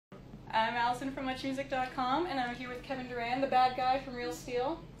I'm Allison from MuchMusic.com, and I'm here with Kevin Durand, the bad guy from Real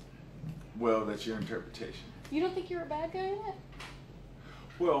Steel. Well, that's your interpretation. You don't think you're a bad guy in it?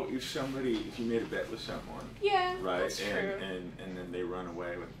 Well, if you made a bet with someone, yeah, right, that's true. and then they run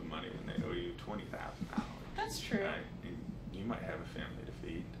away with the money when they owe you $20,000. That's true. Right? You might have a family to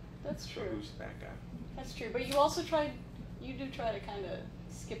feed. That's true. So who's the bad guy? That's true. But you do try to kind of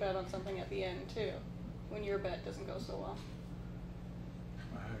skip out on something at the end too, when your bet doesn't go so well.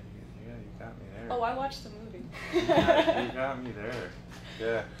 Wow, you got me there. Oh, I watched the movie. You got me there.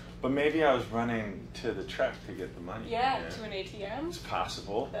 Yeah. But maybe I was running to the truck to get the money. Yeah, to an ATM. It's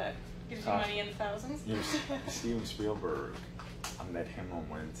possible. That gives you money in the thousands. You know, Steven Spielberg, I met him on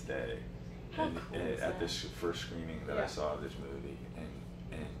Wednesday at this first screening that I saw of this movie,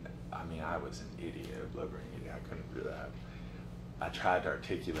 and I mean, I was an idiot, a blubbering idiot. I couldn't do that. I tried to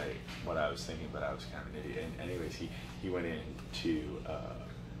articulate what I was thinking, but I was kind of an idiot. And anyways, he went into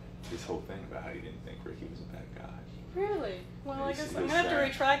this whole thing about how he didn't think Ricky was a bad guy. Really? Well, I guess I'm gonna have to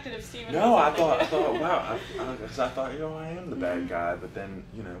retract it if Steven. No, I thought, wow, because I thought, I am the bad guy. But then,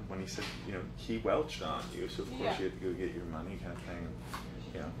 when he said, he welched on you, so of course you had to go get your money, kind of thing.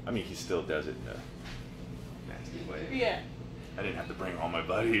 I mean, he still does it in a nasty way. Yeah. I didn't have to bring all my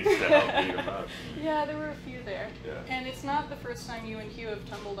buddies to help beat him up. Yeah, there were a few there. Yeah. And it's not the first time you and Hugh have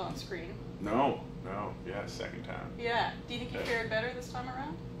tumbled on screen. No, yeah, second time. Yeah. Do you think you fared better this time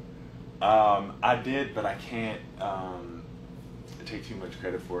around? I did, but I can't take too much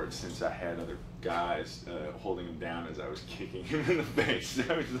credit for it since I had other guys holding him down as I was kicking him in the face.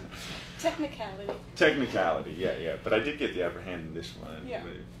 Technicality. Technicality, yeah. But I did get the upper hand in this one. Yeah.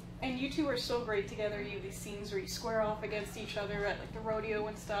 And you two are so great together. You have these scenes where you square off against each other at like the rodeo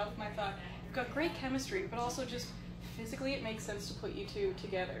and stuff. And I thought, you've got great chemistry, but also just physically it makes sense to put you two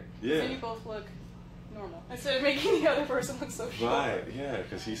together. Yeah. Then you both look normal instead of making the other person look so short. Right, yeah,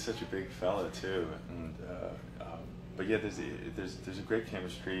 because he's such a big fella too. And but yeah, there's a great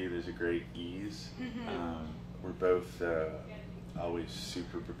chemistry. There's a great ease. Mm-hmm. We're both always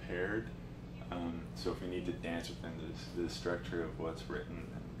super prepared. So if we need to dance within the structure of what's written,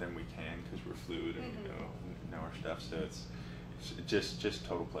 then we can, because we're fluid and we know our stuff. So it's just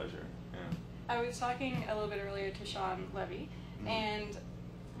total pleasure. Yeah. I was talking a little bit earlier to Sean Levy, and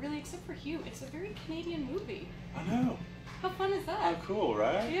really, except for Hugh, it's a very Canadian movie. I know. How fun is that? Oh, cool,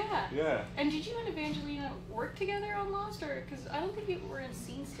 right? Yeah. Yeah. And did you and Evangelina work together on Lost, or because I don't think you were in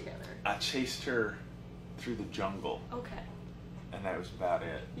scenes together? I chased her through the jungle. Okay. And that was about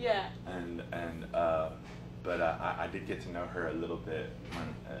it. Yeah. But I did get to know her a little bit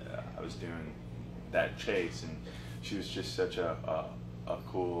when I was doing that chase, and she was just such a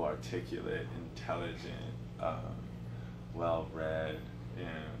cool, articulate, intelligent, well-read,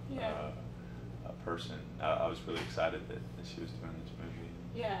 person. I was really excited that she was doing this movie.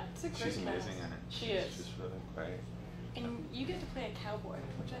 Yeah, it's a great She's amazing in it. She is. She's just really great. And you get to play a cowboy,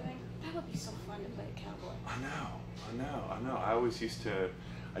 which I think that would be so fun to play a cowboy. I know.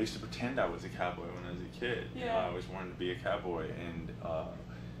 I used to pretend I was a cowboy when I was a kid. Yeah. I always wanted to be a cowboy, and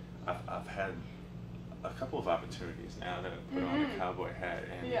I've had a couple of opportunities now to put on a cowboy hat,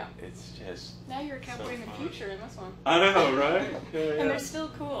 and it's just now you're a cowboy in the future in this one. I know, right? Yeah. And they're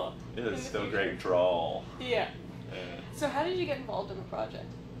still cool. Yeah, it's still great drawl. Yeah. So how did you get involved in the project?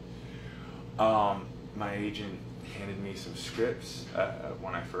 My agent handed me some scripts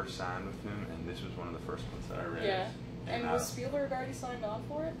when I first signed with him, and this was one of the first ones that I read. Yeah. And was Spielberg already signed on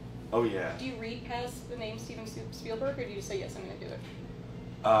for it? Oh yeah. Do you read past the name Steven Spielberg, or do you just say, yes, I'm going to do it?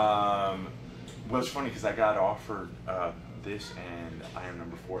 Well, it's funny because I got offered this and I Am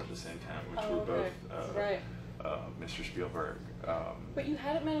Number 4 at the same time, which were both Mr. Spielberg. But you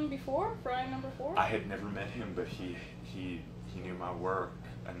hadn't met him before for I Am Number 4? I had never met him, but he knew my work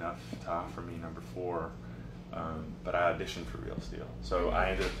enough to offer me number 4. But I auditioned for Real Steel, so I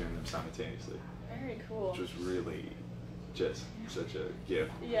ended up doing them simultaneously. Very cool. Which was really just such a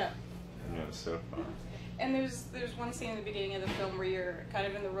gift. Yeah. It was so fun. And there's one scene in the beginning of the film where you're kind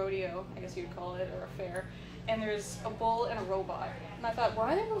of in the rodeo, I guess you'd call it, or a fair, and there's a bull and a robot. And I thought,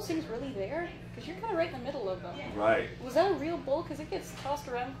 why are those things really there? Because you're kind of right in the middle of them. Right. Was that a real bull? Because it gets tossed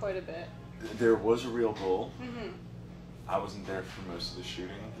around quite a bit. There was a real bull. Mm-hmm. I wasn't there for most of the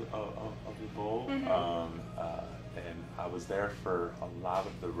shooting of the bull. Mm-hmm. And I was there for a lot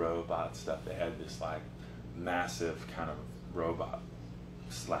of the robot stuff. They had this like massive kind of robot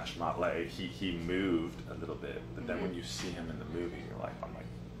 / model. He moved a little bit, but then when you see him in the movie, you're like, oh my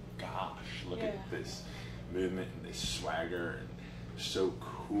gosh, look at this movement and this swagger, and so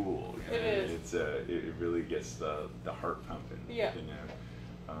cool. It is. It really gets the heart pumping. Yeah.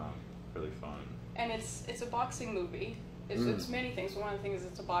 Really fun. And it's a boxing movie, It's many things. One of the things is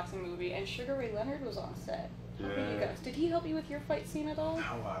it's a boxing movie, and Sugar Ray Leonard was on set. Helping you guys. Did he help you with your fight scene at all? No,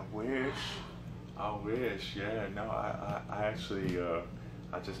 I wish. I wish. Yeah. No, I actually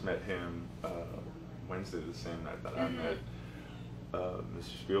I just met him Wednesday, the same night that I met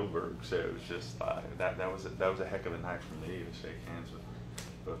Mr. Spielberg. So it was just that was a heck of a night for me to shake hands with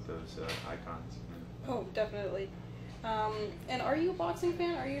both those icons. Yeah. Oh, definitely. And are you a boxing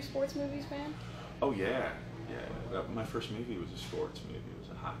fan? Are you a sports movies fan? Oh yeah. My first movie was a sports movie. It was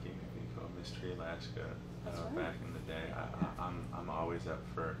a hockey movie called Mystery Alaska. Right. Back in the day, I'm always up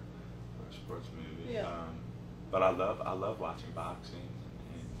for a sports movie. Yeah. But I love watching boxing,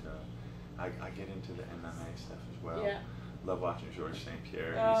 and I get into the MMA stuff as well. Yeah. Love watching Georges St.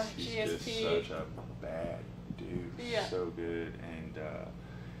 Pierre. Oh, He's GSP. just such a bad dude. Yeah. So good, and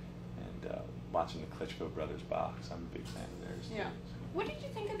watching the Klitschko brothers box. I'm a big fan of theirs. Yeah. Too. What did you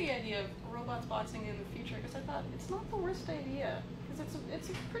think of the idea of robots boxing in the future? Because I thought it's not the worst idea. Because it's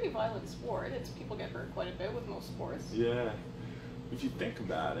a pretty violent sport. People get hurt quite a bit with most sports. Yeah. If you think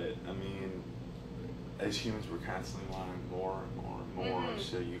about it, I mean, as humans, we're constantly wanting more and more and more.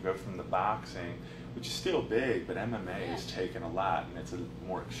 So you go from the boxing, which is still big, but MMA has taken a lot, and it's a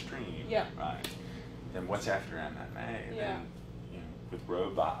more extreme. Yeah. Right. Then what's after MMA? Yeah. Then, with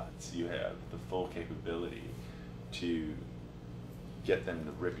robots, you have the full capability to get them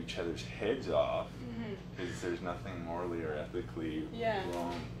to rip each other's heads off, because there's nothing morally or ethically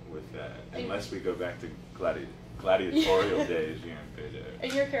wrong with that, unless we go back to gladiatorial days.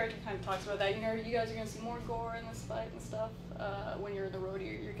 And your character kind of talks about that. You guys are going to see more gore in this fight and stuff. When you're in the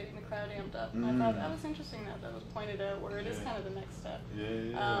rodeo, you're getting the crowd amped up. And I thought that was interesting that was pointed out, where it is kind of the next step.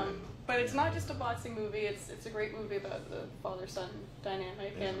 But it's not just a boxing movie. It's a great movie about the father-son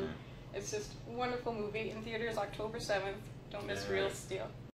dynamic, and it's just a wonderful movie. In theaters October 7th. Don't miss Real Steel.